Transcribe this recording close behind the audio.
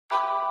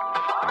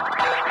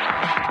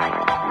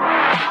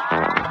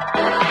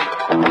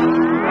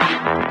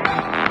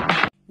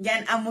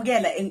Yan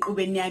amukela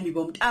enqubeni yami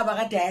bomntaba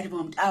ka dad,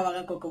 bomntaba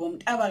ka gogo,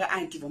 bomntaba ka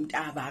auntie,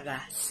 bomntaba ka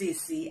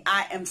sisi.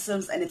 I am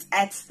Sims and it's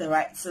at the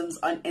right Sims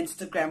on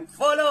Instagram.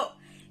 Follow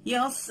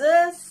your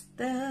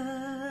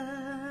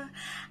sister.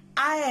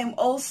 I am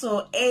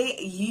also a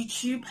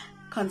YouTube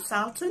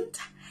consultant.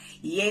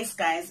 Yes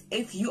guys,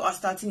 if you are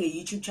starting a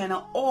YouTube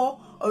channel or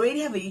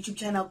already have a YouTube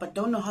channel but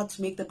don't know how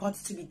to make the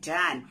pots to be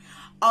done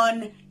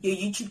on your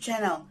YouTube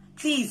channel,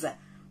 please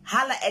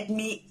holla at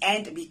me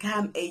and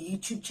become a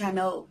YouTube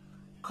channel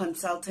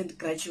consultant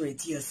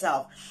graduate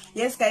yourself.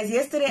 Yes guys,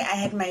 yesterday I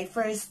had my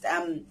first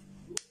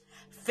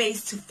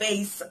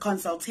face-to-face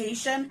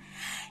consultation.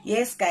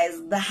 Yes guys,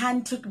 the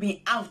hand took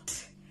me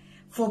out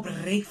for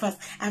breakfast.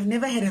 I've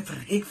never had a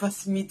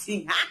breakfast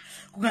meeting.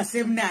 Need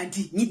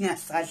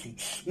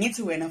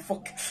to wear a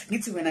fork,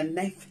 need to wear a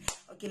knife.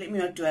 Okay, let me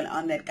not dwell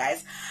on that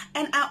guys.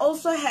 And I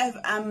also have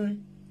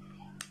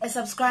a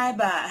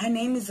subscriber. Her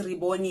name is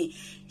Lebyane.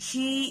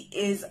 She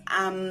is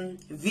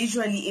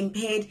visually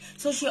impaired,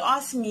 so she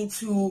asked me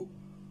to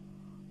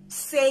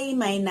say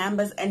my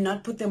numbers and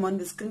not put them on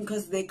the screen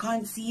because they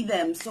can't see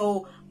them.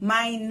 So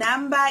my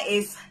number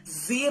is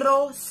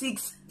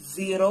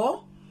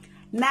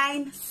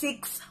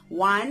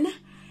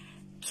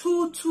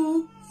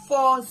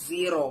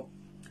 060-961-2240.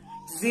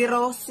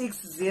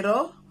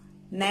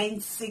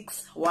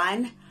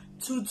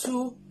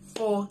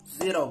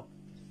 060-961-2240.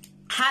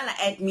 Holla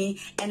at me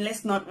and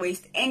let's not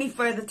waste any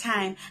further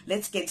time.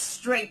 Let's get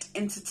straight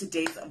into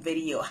today's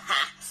video.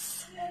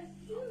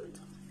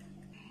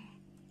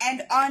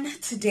 And on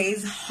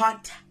today's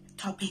hot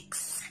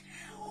topics,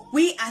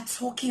 we are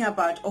talking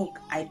about, oh,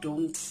 I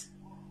don't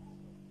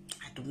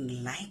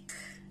like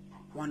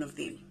one of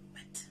them,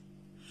 but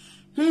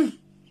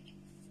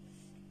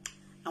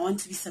I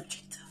want to be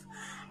subjective.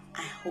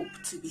 I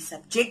hope to be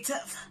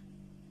subjective.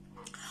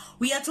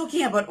 We are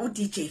talking about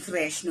DJ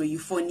Fresh no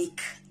Euphonik.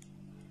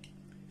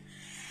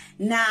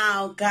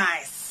 Now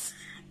guys,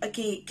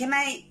 okay,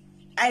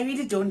 I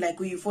really don't like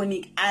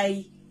Euphonik.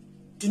 I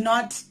do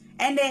not,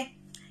 and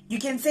you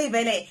can say,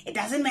 Vele, it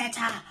doesn't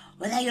matter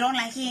whether you don't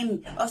like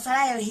him or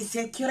he's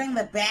securing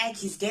the bag,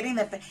 he's getting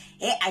the bag.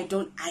 Hey, I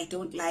don't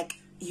like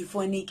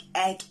Euphonik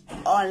at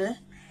all.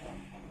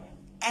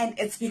 And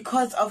it's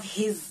because of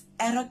his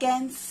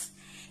arrogance,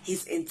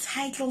 his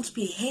entitled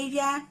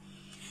behavior.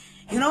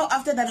 You know,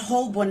 after that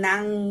whole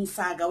Bonang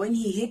saga, when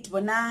he hit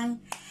Bonang,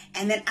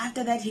 and then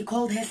after that he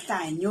called her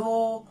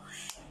Sanyo.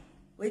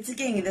 Wait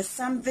again, there's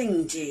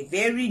something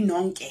very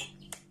nonke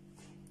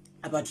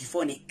about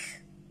Euphonik.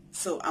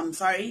 So I'm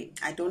sorry,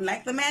 I don't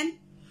like the man.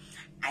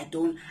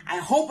 I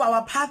hope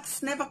our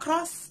paths never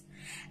cross.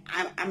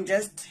 I'm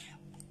just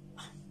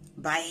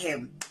by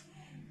him.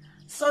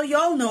 So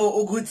y'all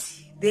know,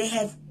 Oguti, there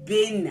have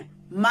been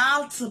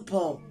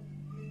multiple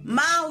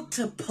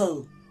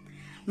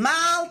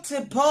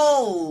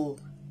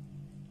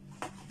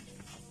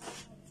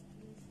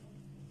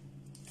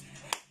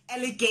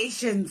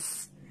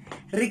allegations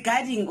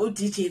regarding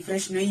DJ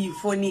Fresh no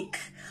Euphonik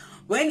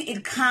when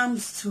it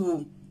comes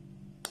to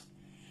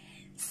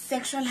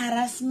sexual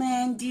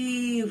harassment,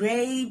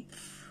 rape,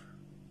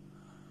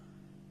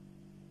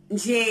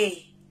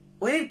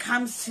 when it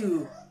comes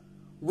to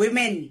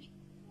women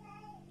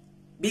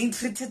being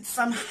treated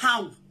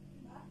somehow.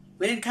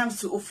 When it comes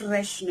to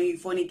Fresh no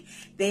Euphonik,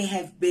 there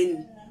have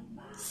been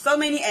so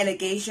many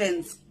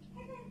allegations,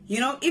 you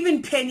know,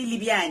 even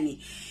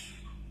Lebyane.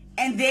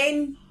 And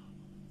then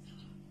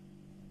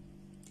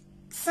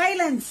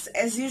silence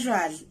as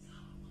usual.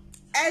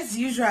 As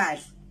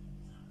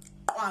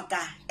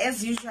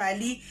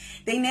usually,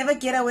 they never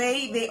get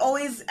away. They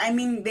always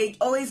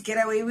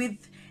get away with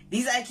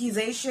these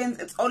accusations.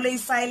 It's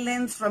always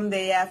silence from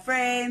their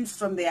friends,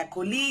 from their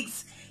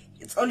colleagues.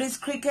 It's always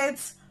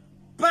crickets.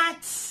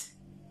 But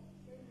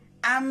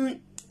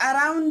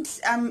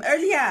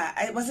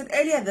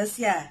earlier this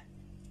year?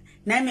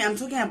 Nami, I'm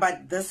talking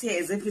about this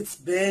year as if it's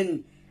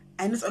been,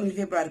 I know it's only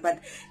February, but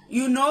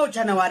you know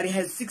January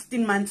has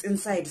 16 months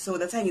inside, so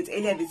that's why it's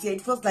earlier this year.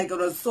 It feels like it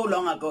was so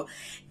long ago.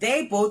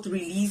 They both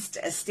released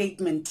a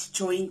statement,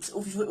 joint,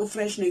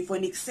 Fresh no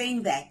Euphonik,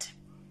 saying that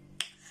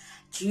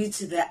due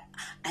to the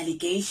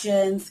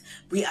allegations,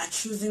 we are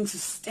choosing to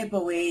step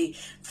away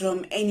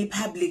from any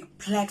public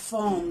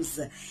platforms,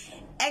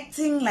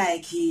 acting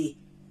like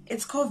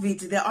it's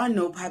COVID, there are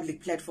no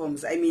public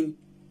platforms. I mean,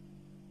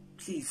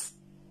 please,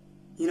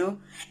 you know.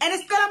 And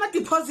it's still my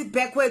deposit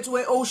back where to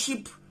a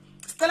ship.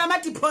 Still my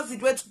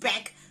deposit where to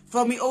back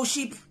from me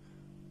ship.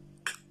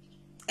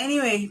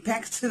 Anyway,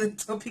 back to the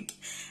topic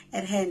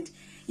at hand.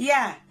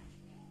 Yeah.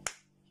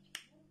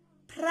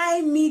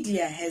 Prime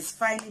Media has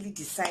finally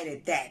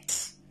decided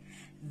that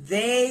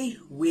they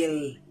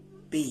will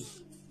be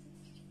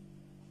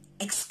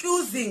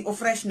excusing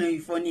Fresh no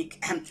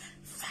Euphonik.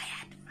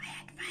 Fired.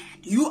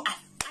 You are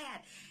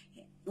fired.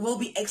 Will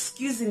be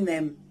excusing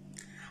them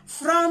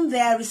from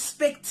their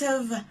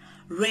respective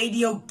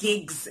radio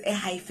gigs at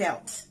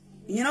Highveld.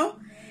 You know?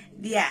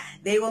 Yeah,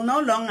 they will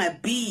no longer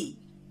be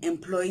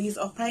employees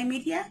of Prime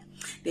Media.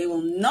 There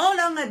will no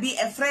longer be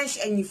a Fresh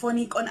and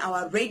Euphonik on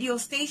our radio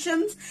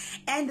stations.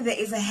 And there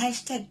is a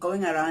hashtag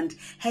going around,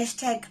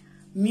 hashtag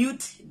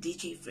mute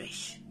DJ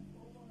Fresh.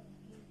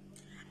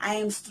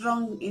 I'm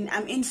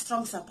in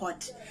strong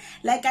support.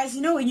 Like, guys,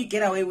 you know when you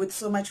get away with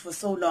so much for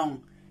so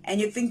long and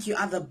you think you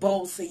are the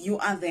boss, you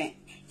are the,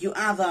 you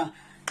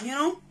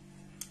know?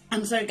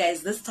 I'm sorry,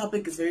 guys, this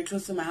topic is very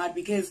close to my heart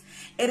because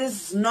it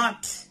is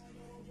not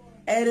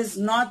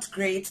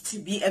great to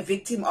be a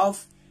victim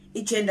of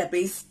a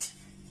gender-based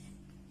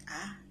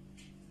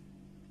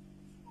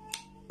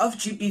of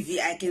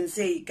GBV. I can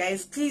say,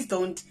 guys, please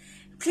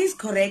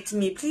correct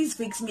me, please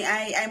fix me.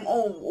 I'm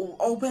all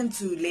open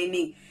to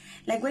learning.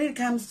 Like, when it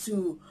comes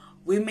to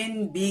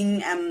women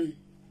being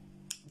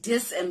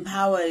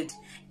disempowered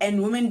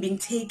and women being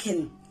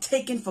taken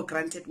for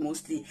granted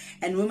mostly,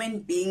 and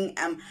women being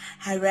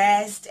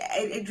harassed,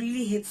 it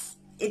really hits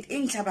it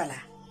in Chabala.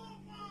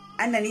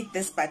 Underneath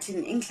this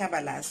button in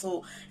Chabala.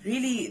 So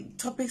really,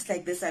 topics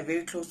like this are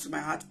very close to my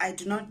heart. I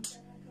do not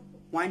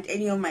want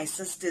any of my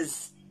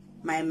sisters,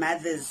 my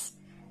mothers,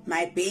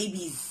 my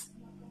babies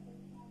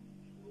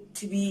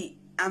to be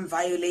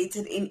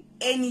violated in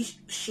any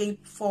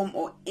shape, form,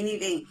 or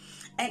anything.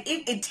 And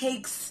if it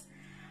takes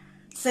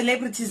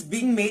celebrities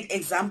being made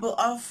example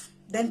of,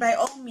 then by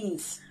all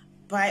means.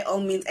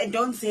 And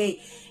don't say,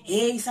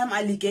 hey, some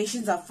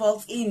allegations are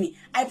false in me.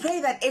 I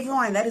pray that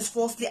everyone that is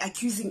falsely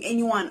accusing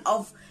anyone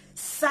of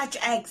such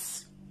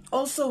acts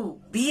also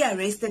be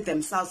arrested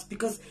themselves,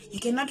 because you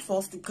cannot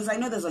falsely, because I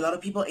know there's a lot of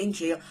people in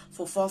jail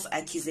for false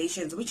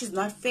accusations, which is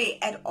not fair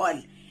at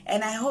all.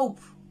 And I hope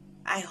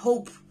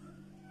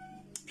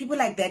people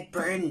like that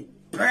burn.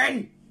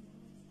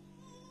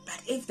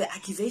 But if the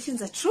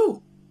accusations are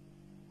true,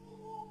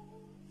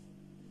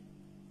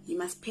 you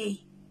must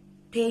pay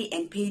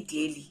and pay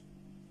daily.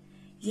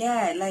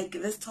 Yeah, like,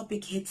 this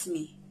topic hits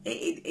me.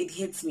 It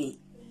hits me,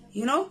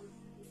 you know?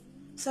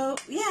 So,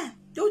 yeah,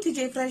 do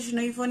DJ Fresh,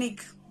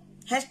 Euphonik.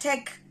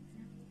 Hashtag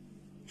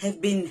have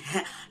been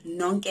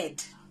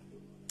knocked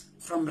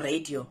from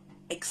radio.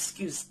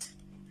 Excused.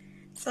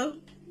 So,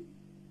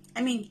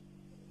 I mean,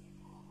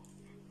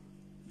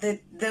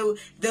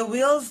 the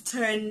wheels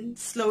turn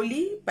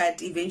slowly,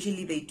 but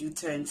eventually they do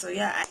turn. So,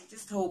 yeah, I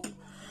just hope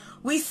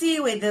we see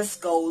where this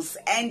goes.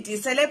 And the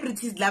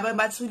celebrities, laba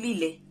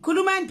bathulile.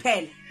 Kuluman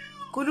pen.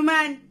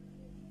 Kuluman.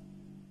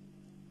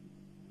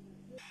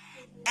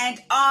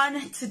 And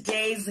on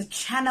today's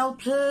channel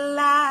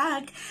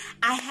plug,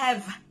 I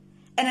have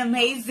an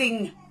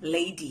amazing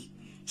lady.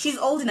 She's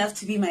old enough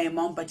to be my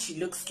mom, but she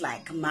looks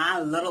like my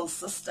little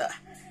sister.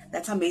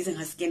 That's how amazing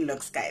her skin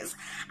looks, guys.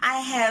 I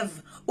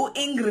have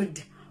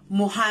Ingrid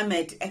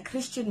Mohammed, a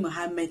Christian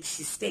Mohammed,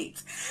 she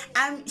states.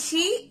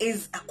 She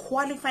is a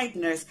qualified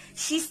nurse.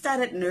 She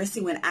started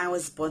nursing when I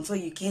was born, so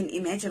you can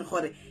imagine,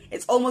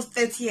 it's almost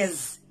 30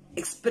 years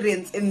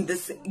experience in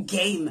this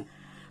game.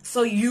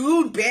 So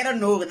you better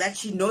know that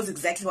she knows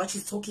exactly what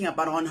she's talking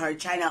about on her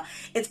channel.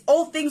 It's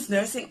all things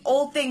nursing,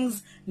 all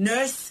things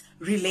nurse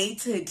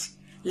related.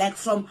 Like,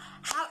 from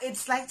how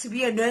it's like to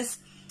be a nurse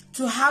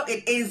to how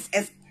it is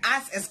as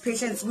us as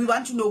patients. We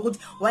want to know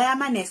why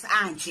am I nurse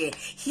Angie.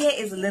 Here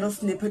is a little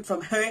snippet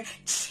from her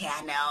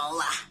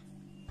channel.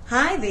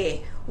 Hi there,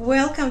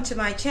 welcome to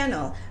my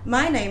channel.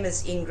 My name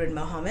is Ingrid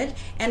Mohammed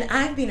and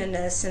I've been a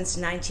nurse since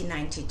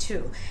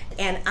 1992,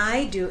 and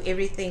I do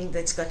everything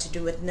that's got to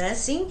do with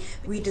nursing.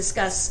 We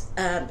discuss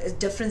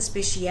different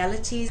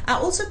specialities. I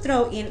also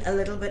throw in a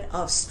little bit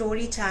of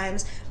story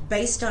times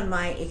based on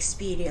my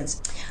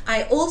experience.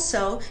 I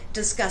also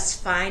discuss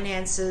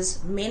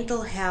finances,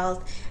 mental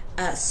health,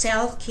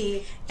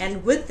 self-care,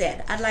 and with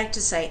that I'd like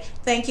to say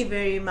thank you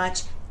very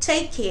much.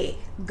 Take care,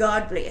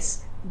 God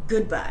bless,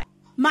 goodbye.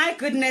 My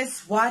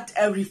goodness, what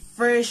a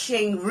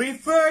refreshing I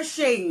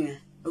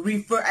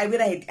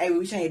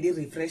wish I had it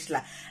refresh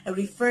a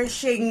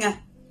refreshing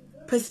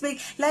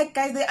perspective. Like,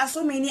 guys, there are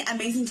so many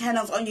amazing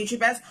channels on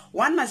YouTube, as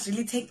one must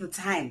really take the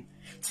time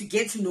to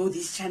get to know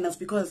these channels,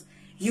 because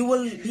you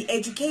will be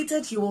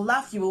educated, you will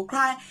laugh, you will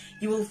cry,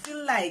 you will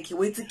feel like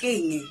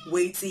waiting.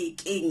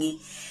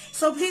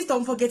 So please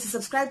don't forget to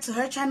subscribe to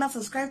her channel,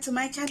 subscribe to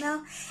my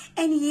channel.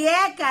 And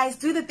yeah, guys,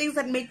 do the things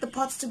that make the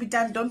pots to be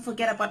done. Don't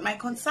forget about my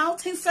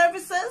consulting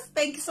services.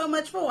 Thank you so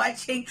much for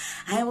watching.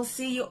 I will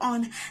see you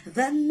on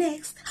the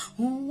next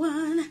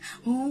one.